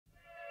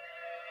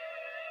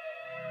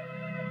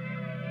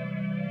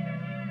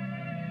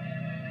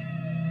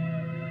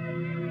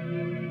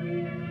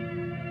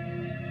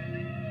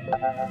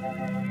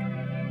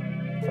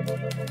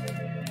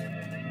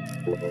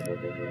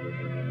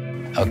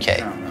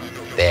Okay,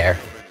 there.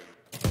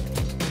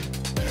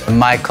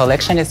 My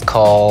collection is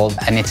called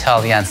An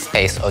Italian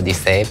Space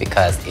Odyssey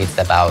because it's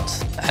about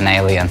an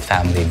alien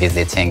family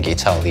visiting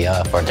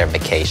Italia for their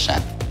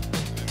vacation.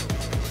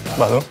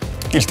 Vado?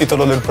 Il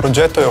titolo del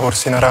progetto è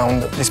Horse in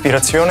Around.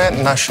 L'ispirazione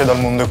nasce dal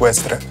mondo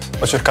equestre.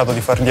 Ho cercato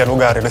di far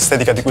dialogare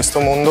l'estetica di questo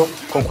mondo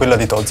con quella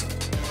di Toz.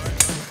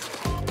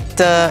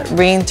 The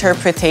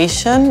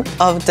reinterpretation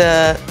of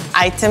the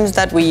items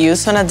that we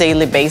use on a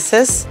daily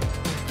basis.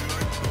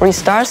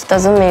 Restart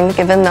doesn't mean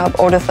giving up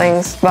all the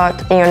things, but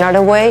in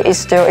another way, it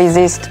still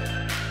exists.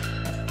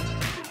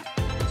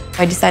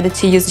 I decided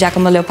to use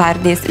Giacomo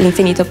Leopardi's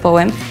L'Infinito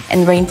poem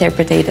and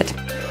reinterpret it.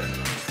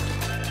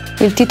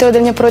 Il titolo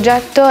del mio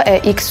progetto è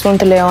Hic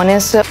sunt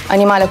leones,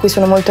 animale a cui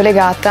sono molto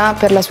legata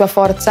per la sua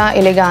forza,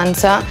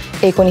 eleganza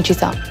e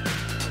iconicità.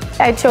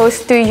 I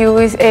chose to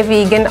use a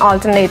vegan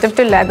alternative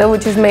to leather,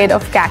 which is made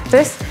of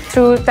cactus.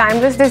 Through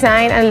timeless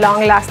design and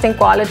long-lasting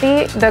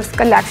quality, the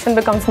collection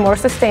becomes more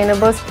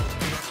sustainable.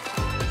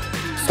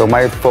 So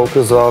my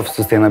focus of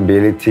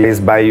sustainability is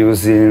by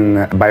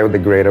using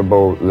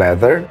biodegradable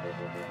leather.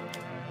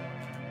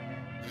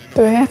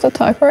 Do I have to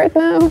talk right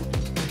now?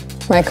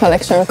 My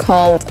collection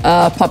called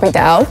Pop It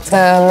Out.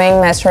 The main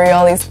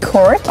material is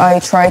cork. I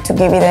try to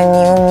give it a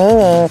new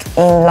meaning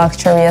in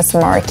luxurious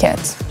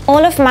market.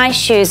 All of my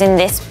shoes in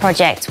this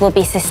project will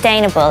be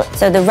sustainable,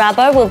 so the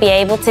rubber will be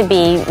able to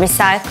be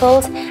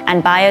recycled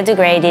and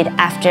biodegraded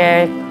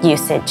after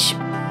usage.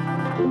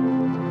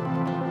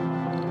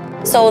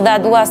 So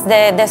that was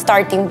the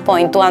starting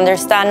point to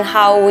understand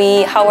how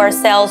our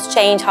cells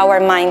change, how our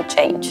mind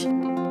change.